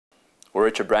Well,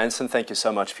 Richard Branson, thank you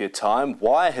so much for your time.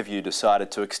 Why have you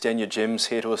decided to extend your gyms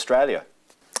here to Australia?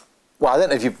 Well, I don't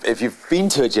know if you've been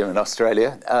to a gym in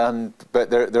Australia, but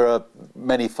there are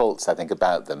many faults, I think,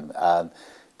 about them.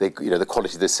 The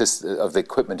quality of the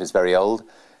equipment is very old.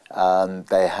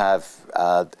 They have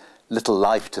little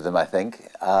life to them, I think.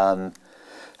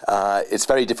 It's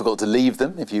very difficult to leave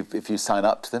them if you sign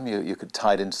up to them. You could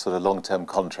tie it into sort of long-term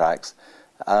contracts,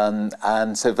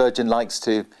 and so Virgin likes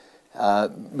to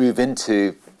move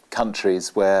into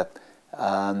countries where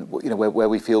where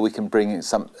we feel we can bring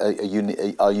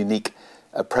our unique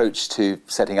approach to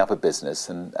setting up a business,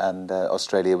 and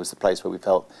Australia was the place where we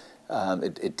felt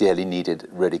it dearly needed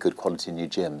really good quality new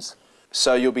gyms.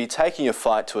 So you'll be taking a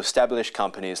fight to establish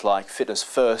companies like Fitness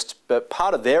First, but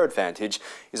part of their advantage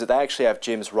is that they actually have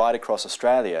gyms right across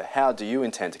Australia. How do you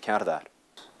intend to counter that?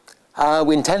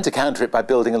 We intend to counter it by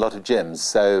building a lot of gyms.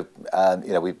 So,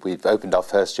 we've opened our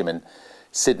first gym in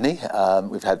Sydney.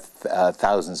 We've had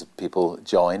thousands of people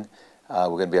join. We're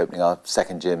going to be opening our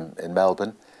second gym in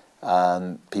Melbourne.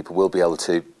 People will be able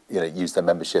to, use their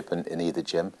membership in either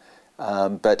gym.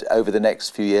 But over the next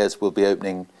few years, we'll be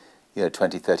opening,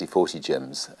 20, 30, 40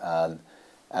 gyms.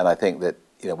 And I think that,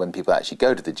 when people actually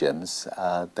go to the gyms,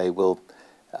 they will,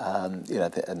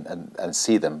 and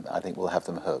see them, I think we'll have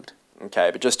them hooked.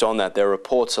 Okay, but just on that, there are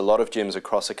reports a lot of gyms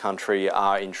across the country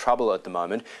are in trouble at the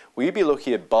moment. Will you be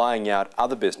looking at buying out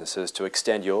other businesses to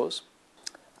extend yours?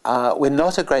 We're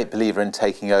not a great believer in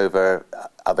taking over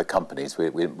other companies.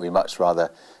 We much rather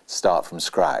start from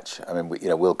scratch. I mean,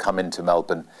 we'll come into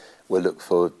Melbourne, we'll look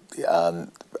for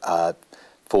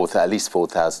at least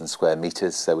 4,000 square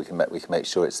metres, so we can make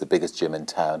sure it's the biggest gym in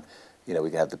town. We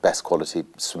can have the best quality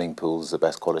swimming pools, the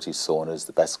best quality saunas,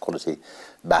 the best quality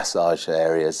massage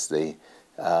areas, the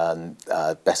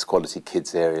best quality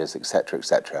kids areas, etc.,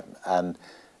 etc. And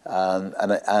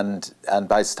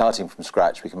by starting from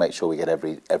scratch, we can make sure we get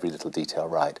every little detail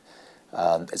right.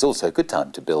 It's also a good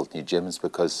time to build new gyms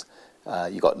because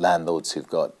you've got landlords who've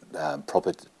got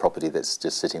property that's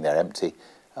just sitting there empty,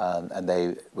 and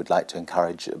they would like to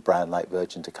encourage a brand like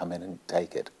Virgin to come in and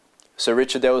take it. So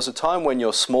Richard, there was a time when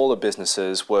your smaller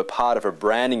businesses were part of a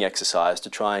branding exercise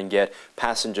to try and get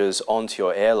passengers onto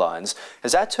your airlines.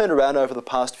 Has that turned around over the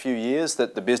past few years,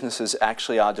 that the businesses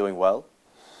actually are doing well?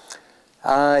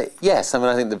 Yes, I mean,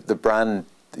 I think the brand,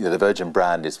 the Virgin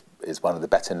brand is one of the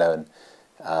better known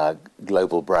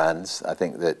global brands. I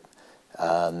think that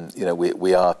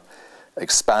we are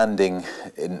expanding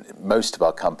in most of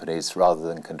our companies rather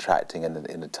than contracting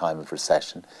in a time of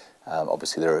recession.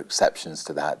 Obviously, there are exceptions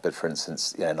to that, but for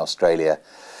instance, in Australia,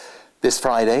 this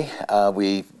Friday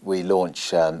we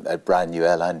launch a brand new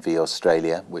airline, via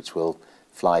Australia, which will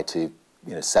fly to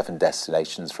 7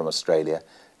 destinations from Australia.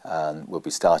 We'll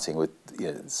be starting with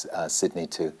Sydney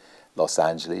to Los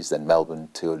Angeles, then Melbourne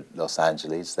to Los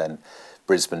Angeles, then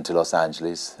Brisbane to Los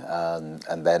Angeles,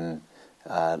 and then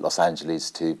Los Angeles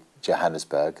to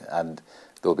Johannesburg, and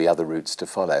there'll be other routes to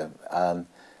follow.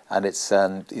 And it's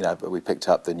we picked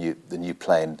up the new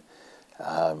plane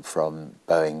from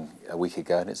Boeing a week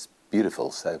ago, and it's beautiful.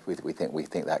 So we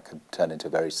think that could turn into a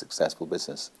very successful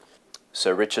business.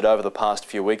 So Richard, over the past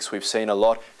few weeks, we've seen a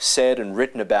lot said and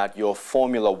written about your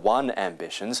Formula One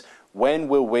ambitions. When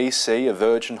will we see a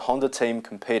Virgin Honda team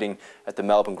competing at the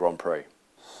Melbourne Grand Prix?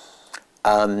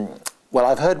 Well,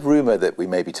 I've heard rumour that we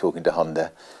may be talking to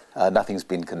Honda. Nothing's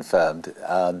been confirmed.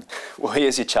 Well,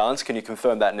 here's your chance. Can you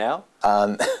confirm that now?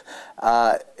 I'm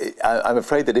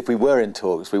afraid that if we were in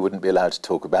talks, we wouldn't be allowed to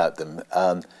talk about them.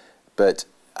 But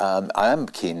I am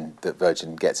keen that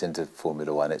Virgin gets into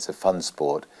Formula One. It's a fun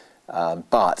sport.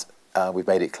 But we've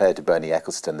made it clear to Bernie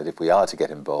Ecclestone that if we are to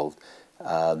get involved,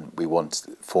 we want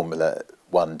Formula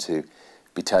One to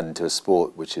be turned into a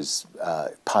sport which is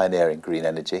pioneering green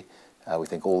energy. We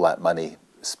think all that money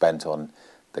spent on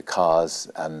the cars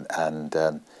and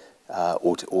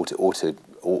ought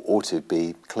to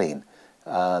be clean.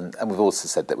 And we've also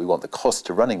said that we want the cost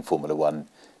of running Formula One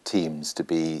teams to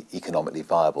be economically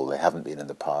viable. They haven't been in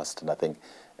the past, and I think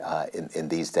in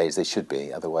these days they should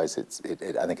be. Otherwise,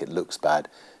 I think it looks bad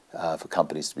for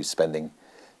companies to be spending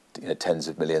tens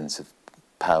of millions of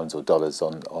pounds or dollars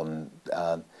on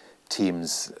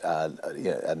teams, and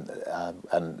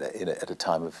at a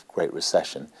time of great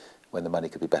recession when the money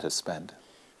could be better spent.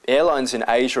 Airlines in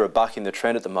Asia are bucking the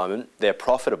trend at the moment. They're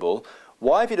profitable.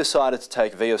 Why have you decided to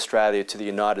take via Australia to the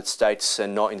United States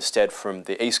and not instead from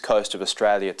the east coast of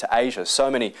Australia to Asia? So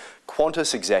many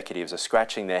Qantas executives are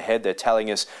scratching their head. They're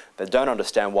telling us they don't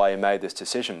understand why you made this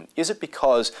decision. Is it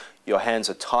because your hands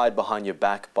are tied behind your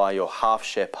back by your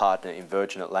half-share partner in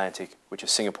Virgin Atlantic, which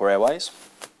is Singapore Airways?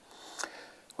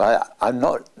 Well, I'm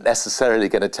not necessarily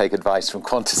going to take advice from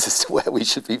Qantas as to where we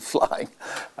should be flying.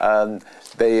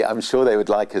 I'm sure they would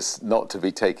like us not to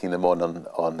be taking them on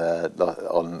the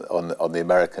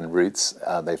American routes.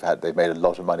 They've made a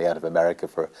lot of money out of America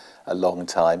for a long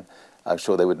time. I'm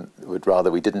sure they would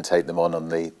rather we didn't take them on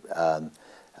the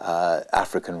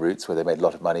African routes, where they made a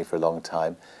lot of money for a long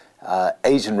time.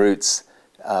 Asian routes,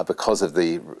 because of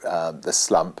the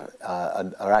slump,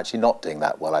 are actually not doing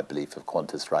that well, I believe, for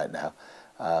Qantas right now.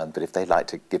 But if they'd like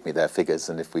to give me their figures,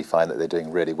 and if we find that they're doing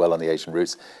really well on the Asian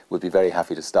routes, we'd be very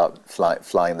happy to start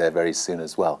flying there very soon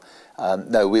as well.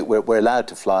 No, we're allowed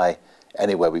to fly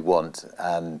anywhere we want,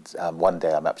 and one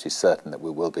day I'm absolutely certain that we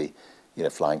will be,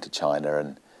 flying to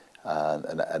China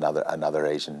and other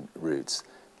Asian routes.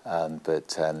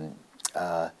 But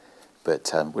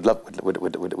would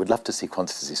love to see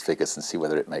Qantas's figures and see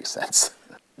whether it makes sense.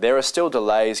 There are still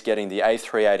delays getting the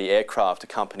A380 aircraft to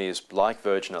companies like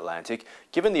Virgin Atlantic.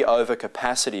 Given the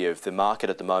overcapacity of the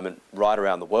market at the moment right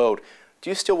around the world,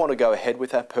 do you still want to go ahead with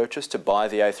that purchase to buy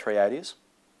the A380s?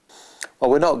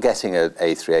 Well, we're not getting an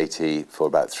A380 for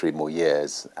about 3 more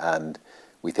years, and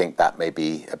we think that may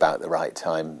be about the right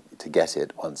time to get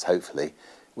it once, hopefully.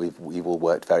 We've all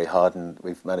worked very hard, and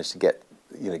we've managed to get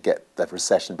that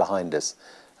recession behind us.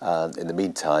 In the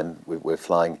meantime, we're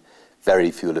flying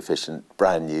very fuel-efficient,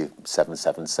 brand-new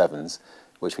 777s,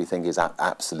 which we think is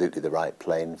absolutely the right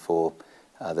plane for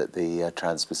the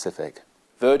Trans-Pacific.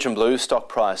 Virgin Blue's stock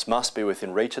price must be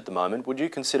within reach at the moment. Would you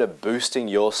consider boosting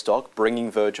your stock, bringing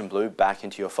Virgin Blue back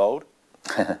into your fold?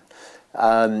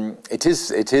 It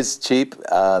is cheap,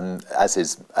 as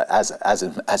is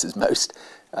most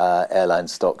airline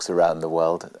stocks around the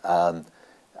world.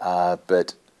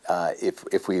 But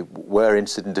if we were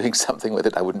interested in doing something with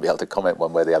it, I wouldn't be able to comment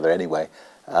one way or the other anyway.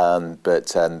 We are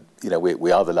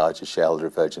the largest shareholder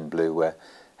of Virgin Blue. We're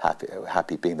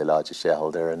happy being the largest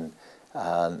shareholder, and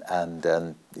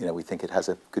we think it has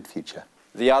a good future.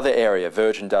 The other area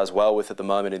Virgin does well with at the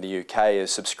moment in the UK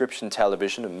is subscription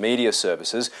television and media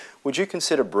services. Would you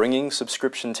consider bringing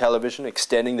subscription television,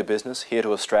 extending the business here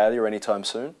to Australia anytime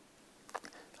soon?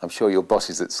 I'm sure your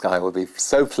bosses at Sky will be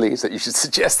so pleased that you should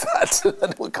suggest that.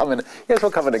 And we'll come in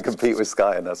and compete with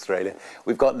Sky in Australia.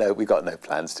 We've got no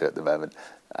plans to at the moment,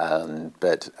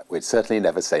 but we'd certainly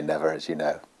never say never, as you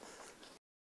know.